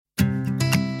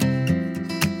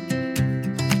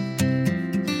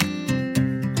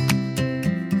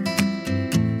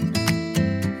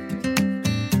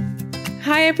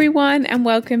everyone, and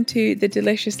welcome to the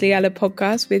Deliciously Ella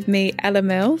podcast with me, Ella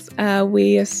Mills.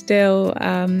 We are still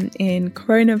in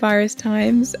coronavirus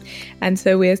times, and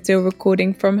so we are still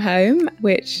recording from home,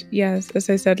 which, yes, as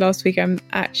I said last week, I'm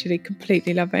actually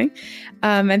completely loving.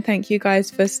 And thank you guys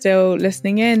for still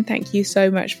listening in. Thank you so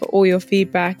much for all your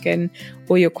feedback and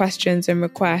all your questions and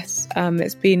requests.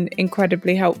 It's been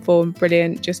incredibly helpful and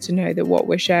brilliant just to know that what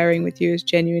we're sharing with you is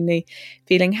genuinely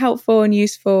feeling helpful and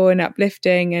useful and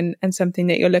uplifting and something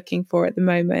that you're looking for at the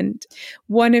moment.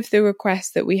 One of the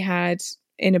requests that we had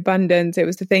in abundance, it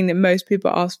was the thing that most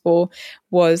people asked for,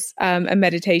 was a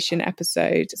meditation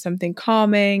episode, something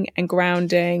calming and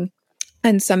grounding,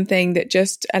 and something that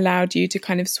just allowed you to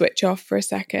kind of switch off for a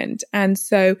second. And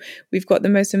so we've got the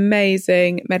most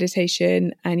amazing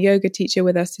meditation and yoga teacher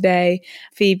with us today,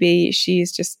 Phoebe.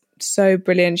 She's just so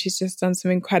brilliant. She's just done some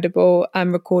incredible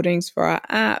recordings for our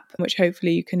app, which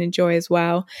hopefully you can enjoy as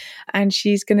well. And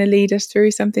she's going to lead us through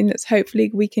something that's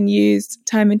hopefully we can use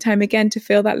time and time again to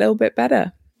feel that little bit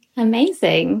better.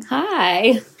 Amazing.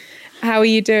 Hi. How are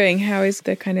you doing? How is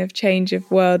the kind of change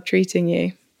of world treating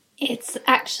you? It's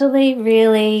actually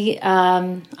really,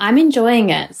 I'm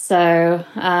enjoying it. So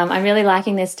I'm really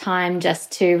liking this time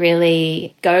just to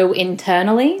really go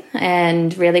internally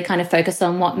and really kind of focus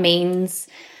on what means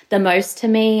the most to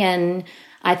me. And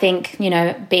I think,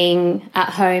 being at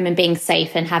home and being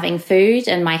safe and having food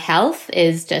and my health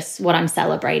is just what I'm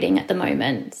celebrating at the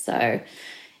moment. So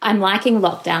I'm liking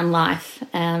lockdown life.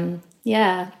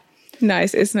 Yeah.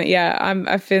 Nice, isn't it? Yeah, I'm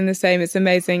feeling the same. It's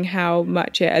amazing how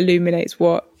much it illuminates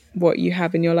what you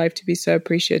have in your life to be so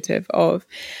appreciative of.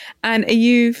 And are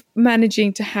you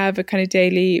managing to have a kind of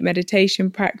daily meditation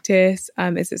practice?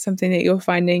 Is it something that you're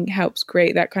finding helps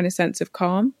create that kind of sense of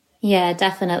calm? Yeah,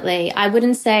 definitely. I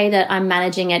wouldn't say that I'm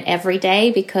managing it every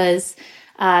day because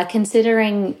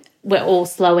considering we're all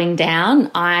slowing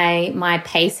down, my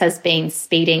pace has been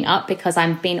speeding up because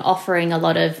I've been offering a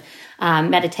lot of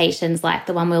meditations like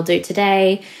the one we'll do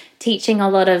today, teaching a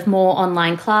lot of more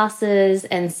online classes.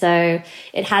 And so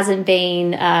it hasn't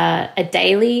been a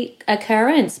daily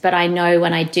occurrence, but I know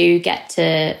when I do get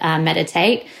to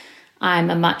meditate,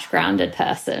 I'm a much grounded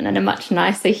person and a much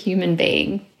nicer human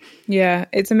being. Yeah,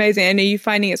 it's amazing. And are you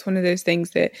finding it's one of those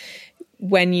things that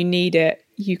when you need it,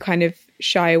 you kind of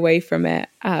shy away from it,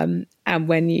 and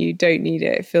when you don't need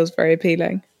it, it feels very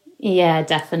appealing? Yeah,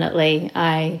 definitely.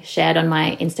 I shared on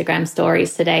my Instagram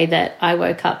stories today that I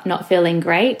woke up not feeling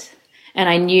great. And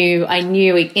I knew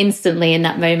instantly in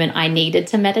that moment I needed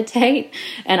to meditate.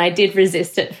 And I did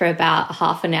resist it for about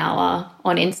half an hour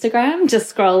on Instagram,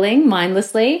 just scrolling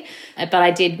mindlessly. But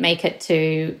I did make it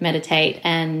to meditate.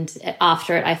 And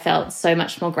after it, I felt so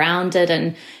much more grounded.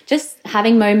 And just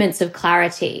having moments of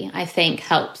clarity, I think,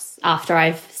 helps after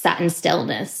I've sat in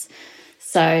stillness.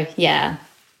 So, yeah.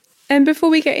 And before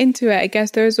we get into it, I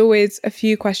guess there's always a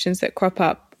few questions that crop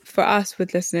up for us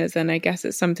with listeners, and I guess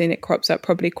it's something that crops up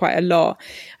probably quite a lot.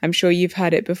 I'm sure you've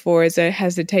heard it before as a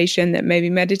hesitation that maybe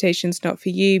meditation's not for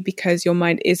you because your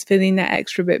mind is feeling that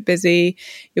extra bit busy.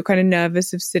 You're kind of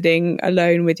nervous of sitting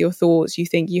alone with your thoughts. You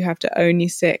think you have to only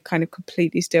sit kind of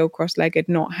completely still, cross-legged,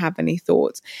 not have any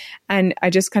thoughts. And I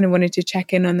just kind of wanted to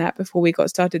check in on that before we got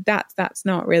started. That's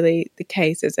not really the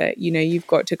case, is it? You've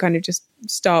got to kind of just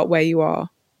start where you are.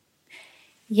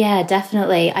 Yeah,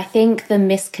 definitely. I think the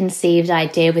misconceived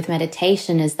idea with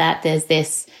meditation is that there's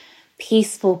this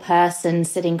peaceful person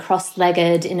sitting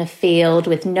cross-legged in a field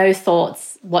with no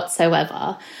thoughts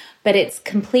whatsoever. But it's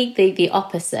completely the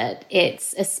opposite.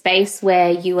 It's a space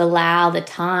where you allow the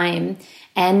time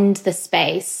and the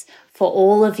space for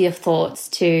all of your thoughts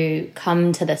to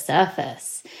come to the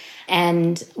surface.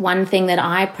 And one thing that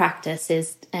I practice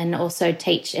is, and also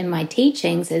teach in my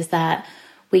teachings, is that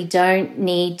we don't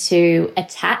need to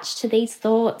attach to these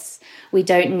thoughts. We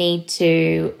don't need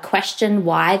to question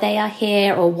why they are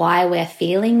here or why we're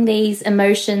feeling these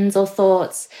emotions or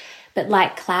thoughts. But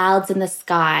like clouds in the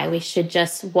sky, we should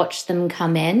just watch them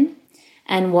come in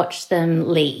and watch them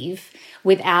leave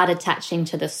without attaching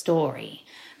to the story.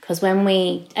 Because when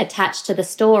we attach to the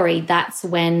story, that's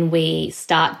when we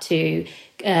start to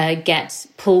get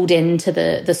pulled into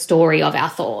the story of our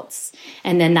thoughts.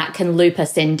 And then that can loop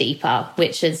us in deeper,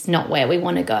 which is not where we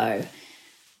want to go.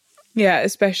 Yeah,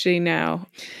 especially now.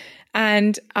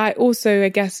 And I also, I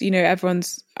guess,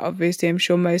 everyone's obviously, I'm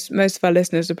sure most of our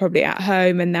listeners are probably at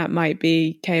home, and that might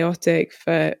be chaotic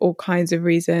for all kinds of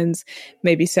reasons.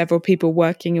 Maybe several people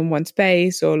working in one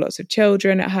space or lots of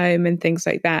children at home and things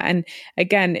like that. And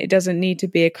again, it doesn't need to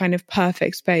be a kind of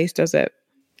perfect space, does it?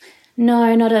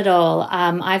 No, not at all.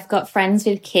 I've got friends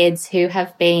with kids who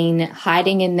have been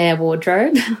hiding in their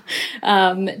wardrobe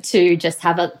to just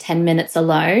have 10 minutes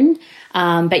alone.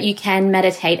 But you can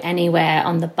meditate anywhere,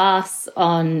 on the bus,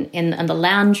 in the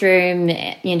lounge room,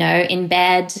 in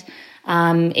bed.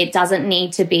 It doesn't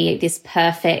need to be this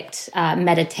perfect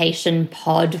meditation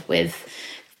pod with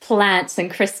plants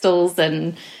and crystals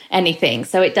and anything.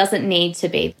 So it doesn't need to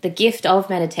be. The gift of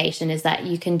meditation is that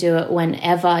you can do it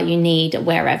whenever you need,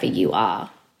 wherever you are.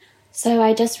 So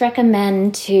I just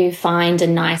recommend to find a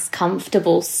nice,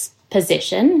 comfortable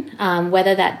position,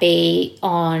 whether that be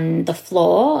on the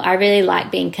floor. I really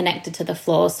like being connected to the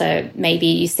floor. So maybe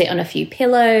you sit on a few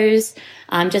pillows.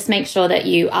 Just make sure that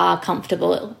you are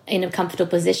comfortable in a comfortable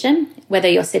position, whether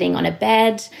you're sitting on a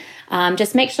bed.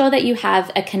 Just make sure that you have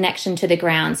a connection to the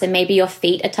ground. So maybe your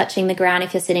feet are touching the ground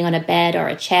if you're sitting on a bed or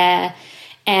a chair.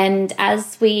 And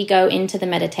as we go into the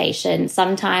meditation,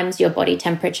 sometimes your body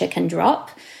temperature can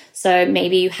drop. So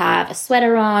maybe you have a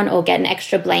sweater on or get an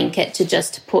extra blanket to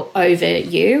just put over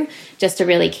you, just to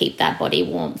really keep that body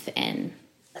warmth in.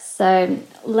 So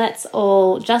let's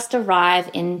all just arrive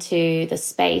into the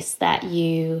space that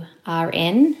you are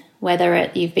in,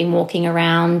 whether you've been walking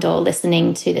around or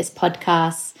listening to this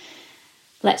podcast.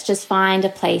 Let's just find a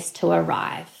place to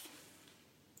arrive.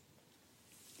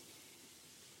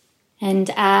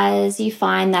 And as you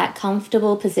find that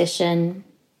comfortable position,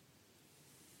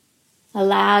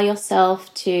 allow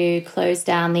yourself to close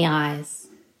down the eyes.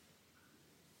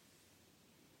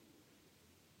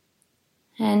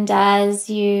 And as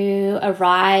you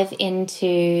arrive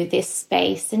into this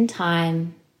space and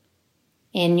time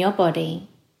in your body,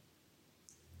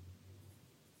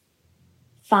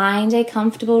 find a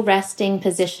comfortable resting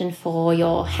position for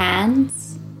your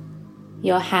hands.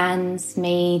 Your hands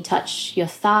may touch your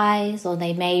thighs or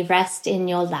they may rest in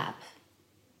your lap.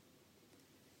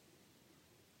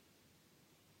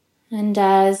 And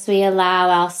as we allow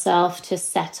ourselves to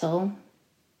settle,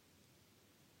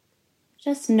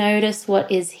 just notice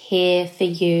what is here for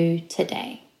you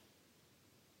today.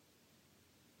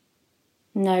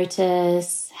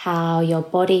 Notice how your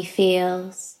body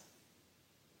feels.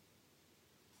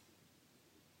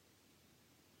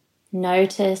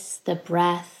 Notice the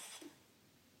breath.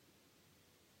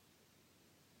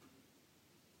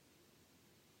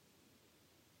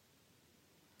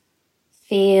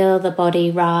 Feel the body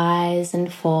rise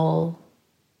and fall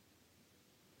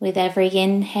with every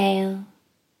inhale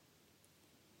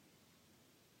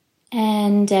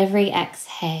and every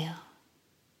exhale.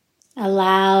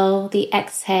 Allow the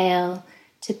exhale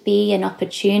to be an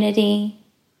opportunity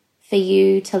for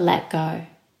you to let go.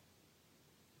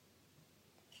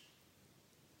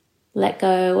 Let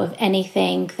go of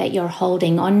anything that you're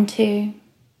holding on to.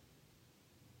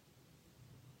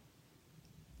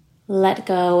 Let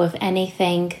go of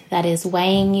anything that is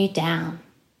weighing you down.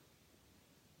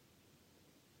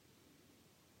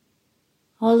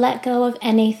 Or let go of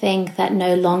anything that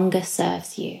no longer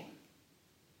serves you.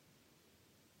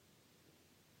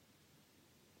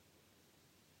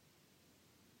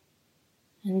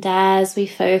 And as we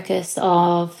focus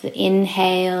on the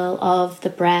inhale of the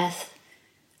breath,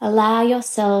 allow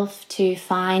yourself to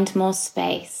find more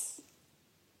space.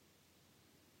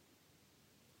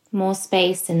 More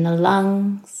space in the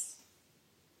lungs.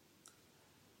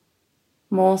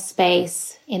 More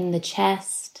space in the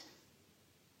chest.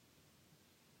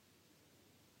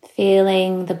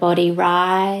 Feeling the body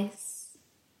rise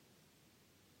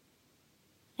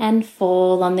and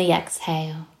fall on the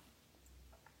exhale.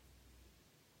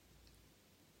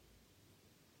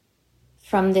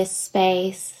 From this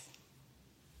space,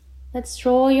 let's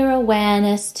draw your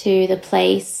awareness to the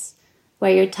place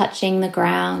where you're touching the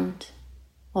ground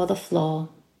or the floor.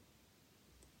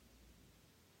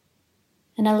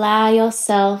 And allow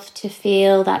yourself to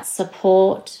feel that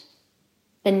support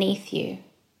beneath you.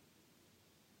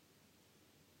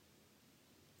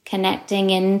 Connecting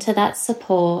into that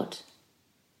support.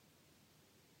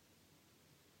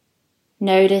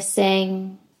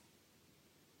 Noticing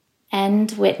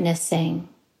and witnessing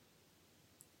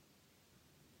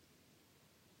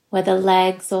where the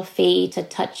legs or feet are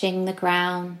touching the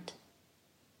ground.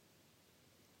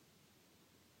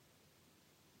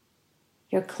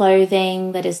 Your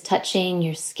clothing that is touching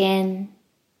your skin.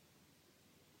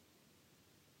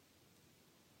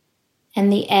 And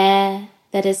the air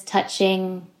that is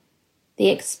touching the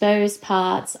exposed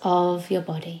parts of your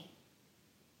body.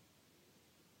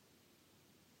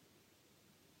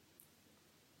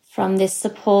 From this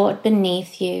support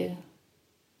beneath you,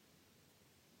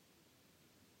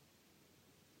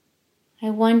 I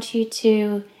want you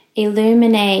to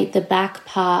illuminate the back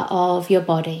part of your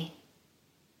body.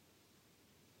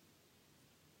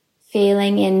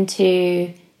 feeling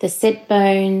into the sit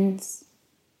bones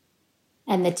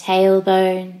and the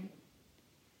tailbone,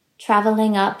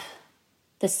 traveling up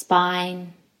the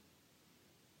spine,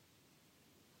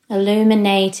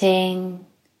 illuminating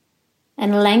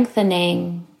and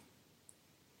lengthening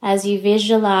as you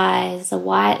visualize a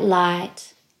white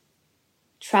light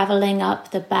traveling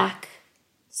up the back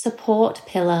support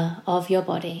pillar of your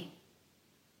body.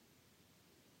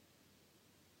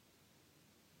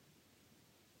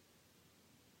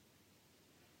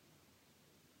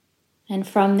 And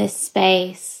from this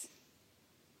space,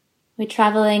 we're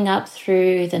traveling up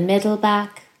through the middle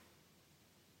back,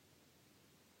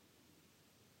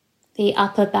 the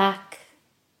upper back,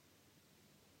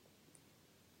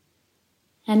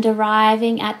 and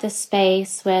arriving at the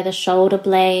space where the shoulder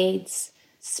blades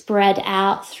spread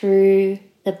out through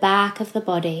the back of the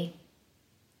body,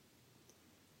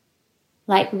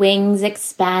 like wings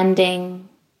expanding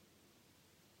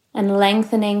and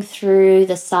lengthening through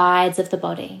the sides of the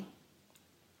body.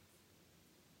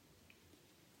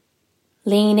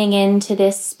 Leaning into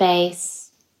this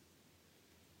space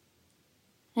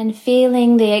and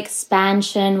feeling the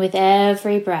expansion with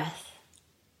every breath.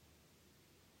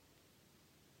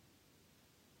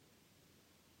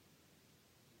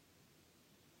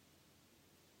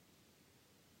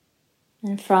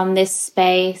 And from this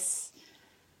space,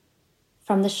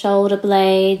 from the shoulder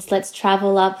blades, let's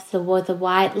travel up the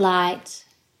white light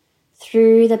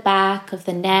through the back of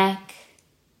the neck,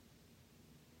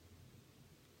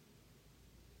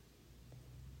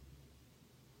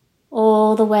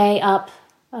 all the way up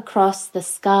across the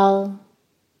skull,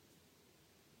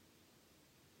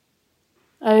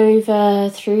 over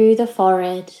through the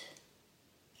forehead,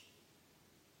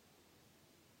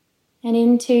 and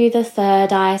into the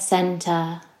third eye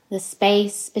center, the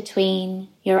space between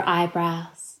your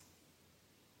eyebrows.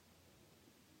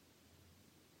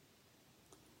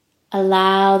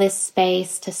 Allow this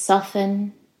space to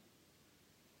soften.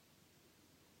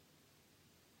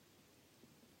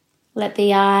 Let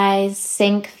the eyes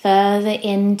sink further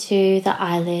into the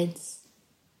eyelids.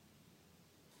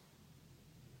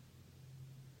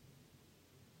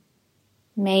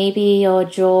 Maybe your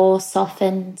jaw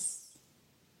softens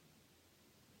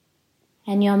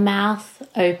and your mouth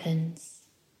opens.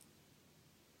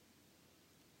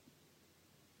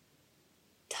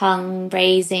 Tongue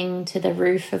raising to the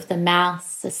roof of the mouth,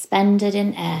 suspended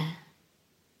in air.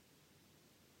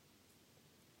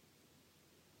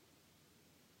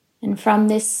 And from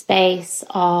this space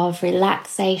of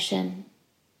relaxation,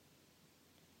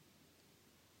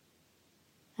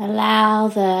 allow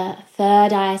the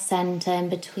third eye center in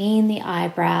between the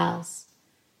eyebrows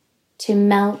to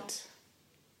melt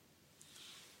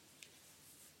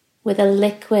with a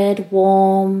liquid,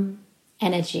 warm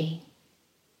energy,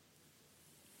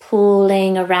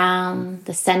 pooling around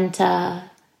the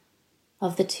center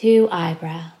of the two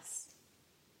eyebrows,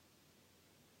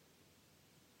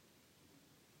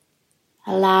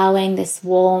 allowing this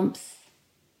warmth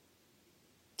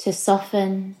to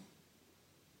soften,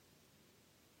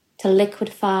 to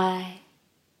liquefy,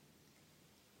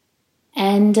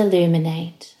 and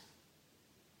illuminate.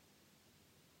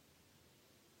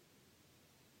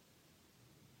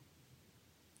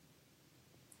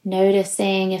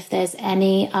 Noticing if there's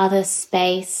any other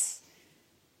space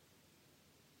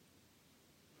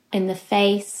in the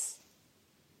face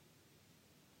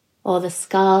or the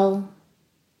skull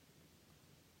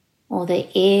or the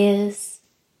ears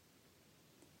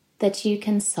that you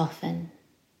can soften.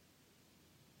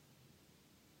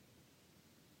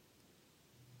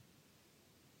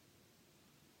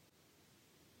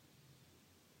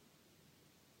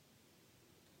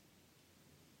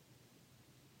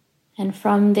 And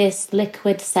from this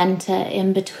liquid center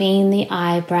in between the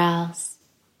eyebrows,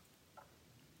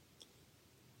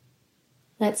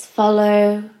 let's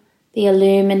follow the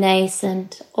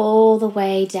illuminescent all the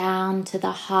way down to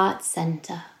the heart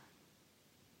center.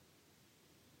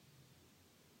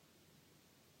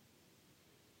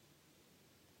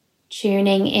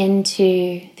 Tuning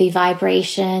into the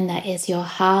vibration that is your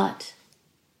heart,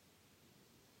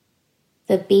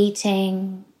 the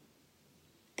beating,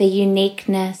 the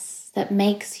uniqueness that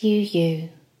makes you you.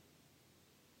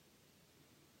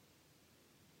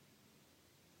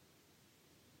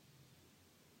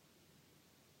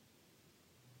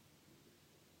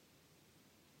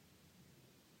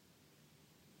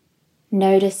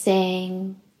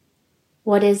 Noticing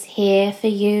what is here for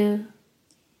you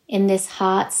in this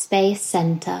heart space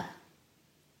center.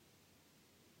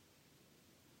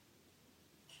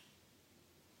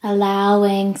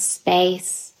 Allowing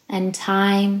space and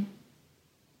time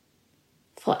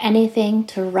for anything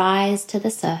to rise to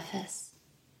the surface.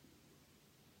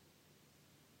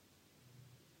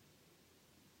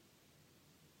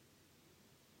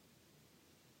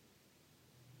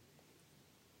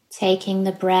 taking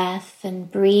the breath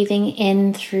and breathing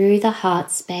in through the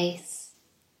heart space.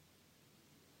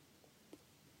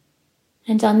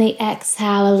 And on the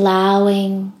exhale,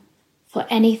 allowing for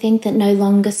anything that no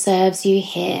longer serves you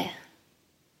here.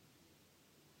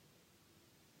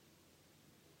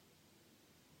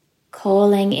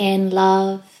 Calling in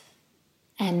love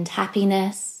and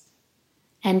happiness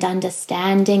and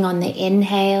understanding on the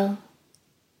inhale.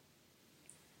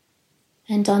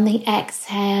 And on the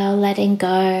exhale, letting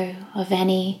go of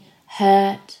any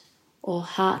hurt or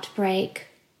heartbreak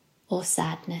or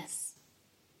sadness.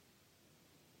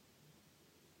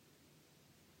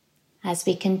 As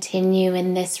we continue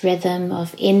in this rhythm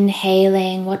of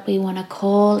inhaling what we want to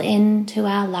call into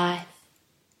our life.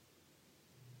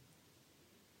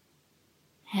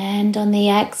 And on the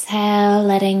exhale,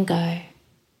 letting go.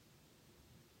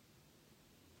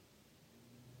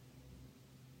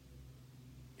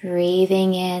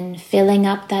 Breathing in, filling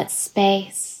up that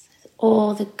space with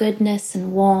all the goodness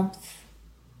and warmth.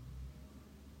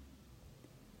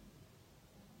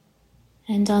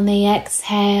 And on the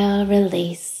exhale,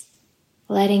 release,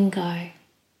 letting go.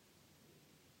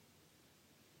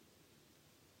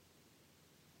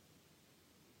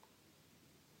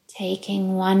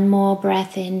 Taking one more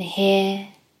breath in here,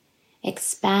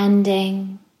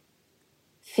 expanding,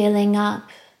 filling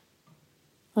up,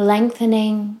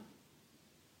 lengthening.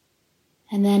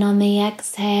 And then on the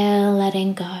exhale,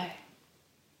 letting go.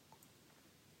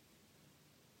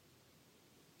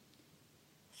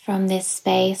 From this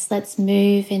space, let's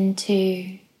move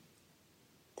into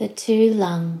the two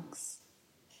lungs.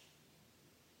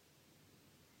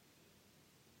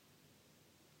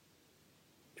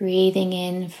 Breathing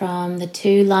in from the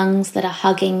two lungs that are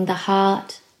hugging the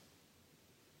heart.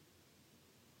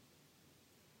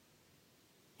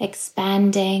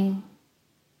 Expanding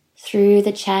through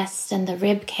the chest and the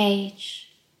rib cage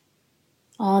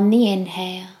on the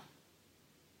inhale.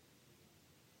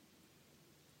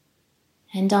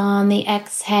 And on the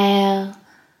exhale,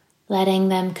 letting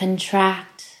them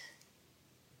contract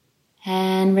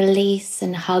and release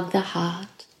and hug the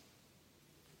heart.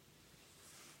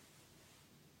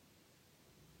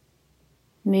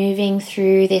 Moving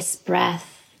through this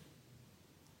breath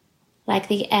like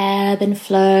the ebb and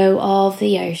flow of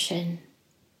the ocean.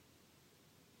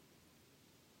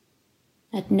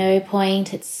 At no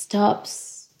point it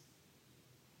stops,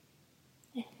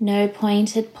 at no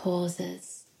point it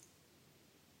pauses,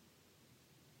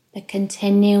 but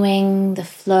continuing the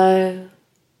flow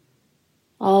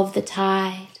of the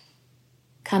tide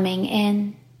coming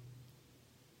in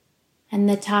and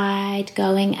the tide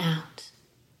going out.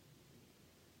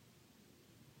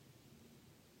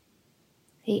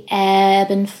 The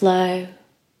ebb and flow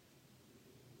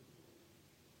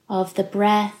of the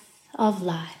breath of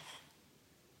life.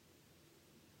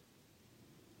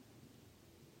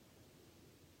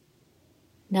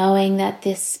 Knowing that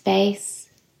this space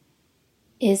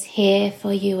is here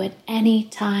for you at any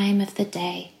time of the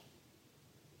day.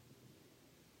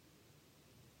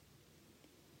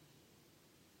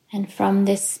 And from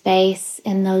this space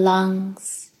in the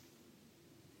lungs,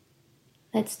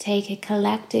 let's take a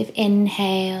collective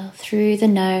inhale through the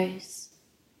nose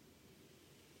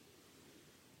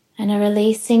and a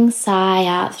releasing sigh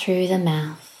out through the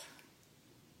mouth.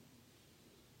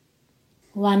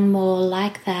 One more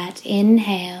like that.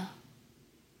 Inhale.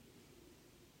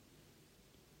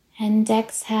 And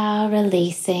exhale,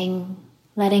 releasing,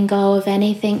 letting go of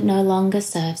anything no longer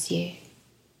serves you.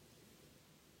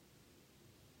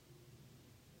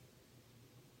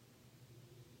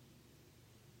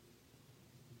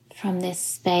 From this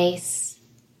space,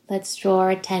 let's draw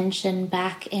attention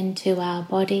back into our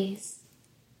bodies.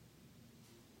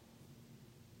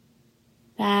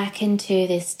 Back into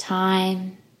this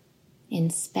time, in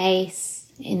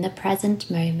space, in the present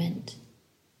moment.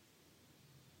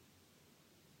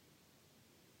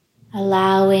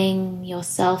 Allowing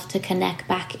yourself to connect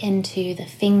back into the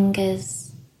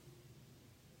fingers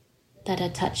that are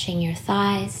touching your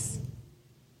thighs.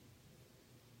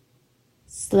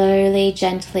 Slowly,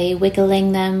 gently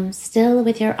wiggling them, still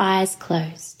with your eyes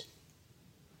closed.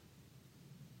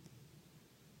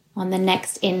 On the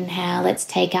next inhale, let's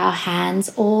take our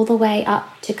hands all the way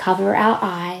up to cover our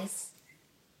eyes.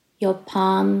 Your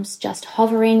palms just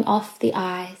hovering off the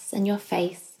eyes and your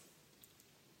face.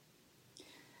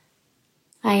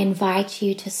 I invite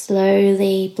you to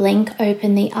slowly blink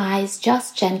open the eyes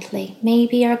just gently,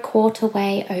 maybe a quarter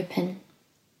way open.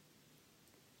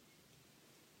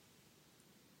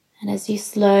 And as you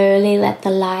slowly let the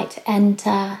light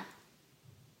enter,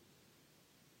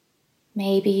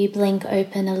 maybe you blink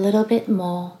open a little bit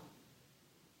more.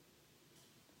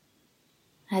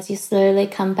 as you slowly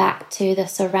come back to the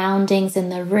surroundings in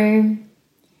the room.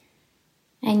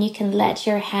 And you can let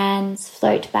your hands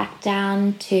float back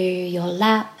down to your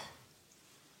lap,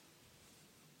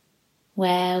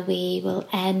 where we will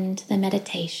end the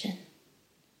meditation.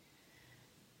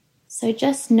 So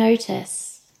just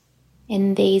notice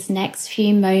in these next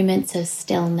few moments of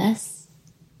stillness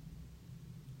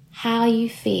how you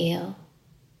feel,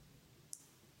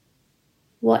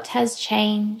 what has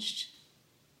changed,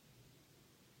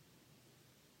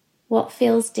 what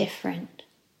feels different.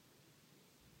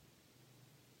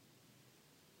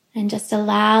 And just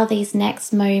allow these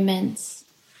next moments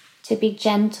to be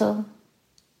gentle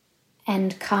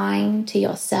and kind to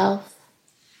yourself.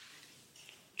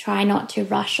 Try not to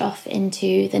rush off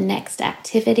into the next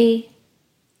activity.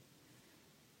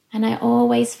 And I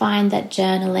always find that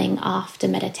journaling after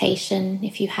meditation,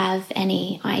 if you have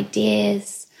any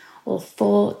ideas or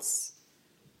thoughts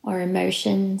or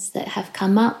emotions that have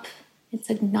come up, it's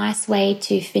a nice way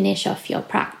to finish off your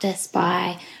practice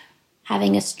by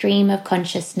having a stream of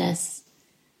consciousness,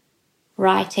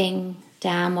 writing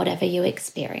down whatever you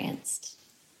experienced.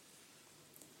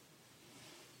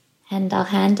 And I'll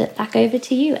hand it back over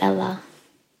to you, Ella.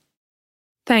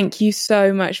 Thank you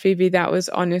so much, Phoebe. That was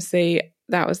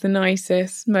the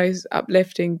nicest, most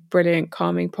uplifting, brilliant,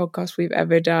 calming podcast we've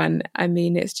ever done. I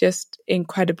mean, it's just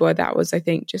incredible. That was, I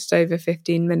think, just over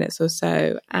 15 minutes or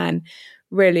so. And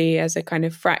really as a kind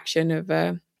of fraction of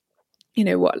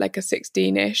like a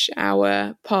 16-ish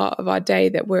hour part of our day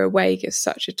that we're awake is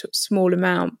such a small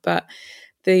amount, but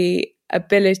the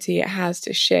ability it has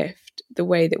to shift the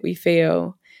way that we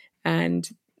feel and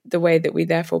the way that we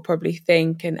therefore probably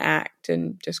think and act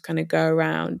and just kind of go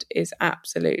around is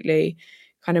absolutely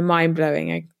kind of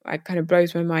mind-blowing. I kind of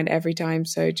blows my mind every time.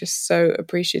 So just so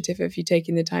appreciative of you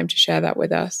taking the time to share that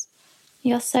with us.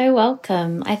 You're so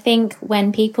welcome. I think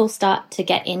when people start to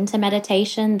get into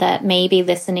meditation, that maybe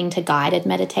listening to guided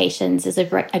meditations is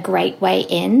a great way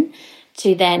in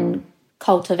to then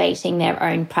cultivating their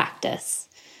own practice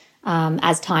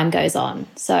as time goes on.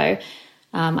 So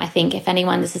I think if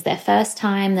anyone, this is their first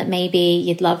time, that maybe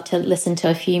you'd love to listen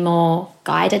to a few more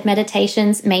guided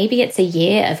meditations. Maybe it's a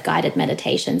year of guided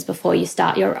meditations before you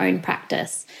start your own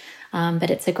practice. But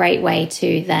it's a great way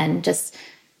to then just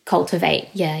cultivate,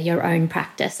 your own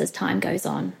practice as time goes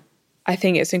on. I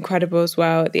think it's incredible as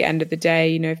well at the end of the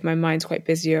day, if my mind's quite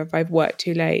busy or if I've worked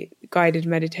too late, guided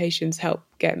meditations help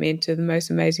get me into the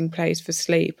most amazing place for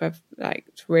sleep.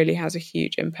 It really has a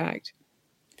huge impact.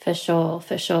 For sure.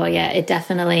 Yeah, it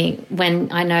definitely,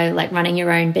 when I know running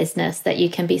your own business, that you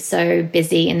can be so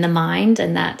busy in the mind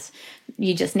and that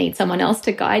you just need someone else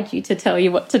to guide you to tell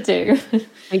you what to do.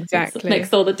 Exactly. It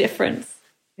makes all the difference.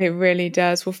 It really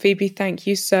does. Well, Phoebe, thank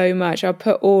you so much. I'll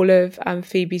put all of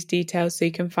Phoebe's details so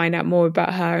you can find out more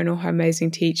about her and all her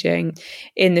amazing teaching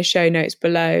in the show notes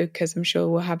below, because I'm sure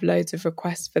we'll have loads of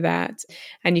requests for that.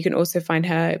 And you can also find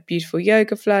her beautiful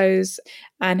yoga flows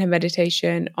and her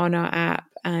meditation on our app.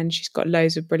 And she's got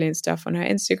loads of brilliant stuff on her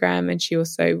Instagram. And she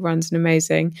also runs an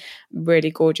amazing, really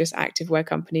gorgeous activewear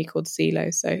company called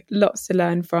Zelo. So lots to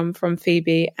learn from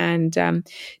Phoebe. And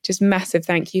just massive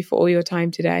thank you for all your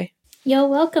time today. You're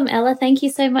welcome, Ella. Thank you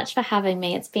so much for having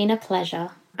me. It's been a pleasure.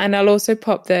 And I'll also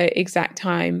pop the exact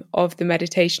time of the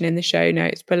meditation in the show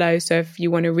notes below. So if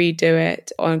you want to redo it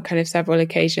on kind of several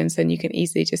occasions, then you can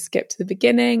easily just skip to the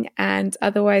beginning. And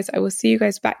otherwise, I will see you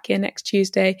guys back here next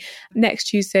Tuesday. Next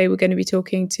Tuesday, we're going to be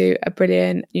talking to a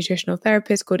brilliant nutritional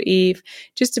therapist called Eve,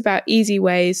 just about easy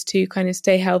ways to kind of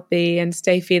stay healthy and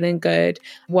stay feeling good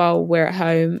while we're at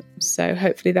home. So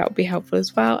hopefully that will be helpful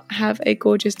as well. Have a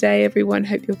gorgeous day, everyone.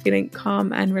 Hope you're feeling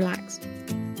calm and relaxed.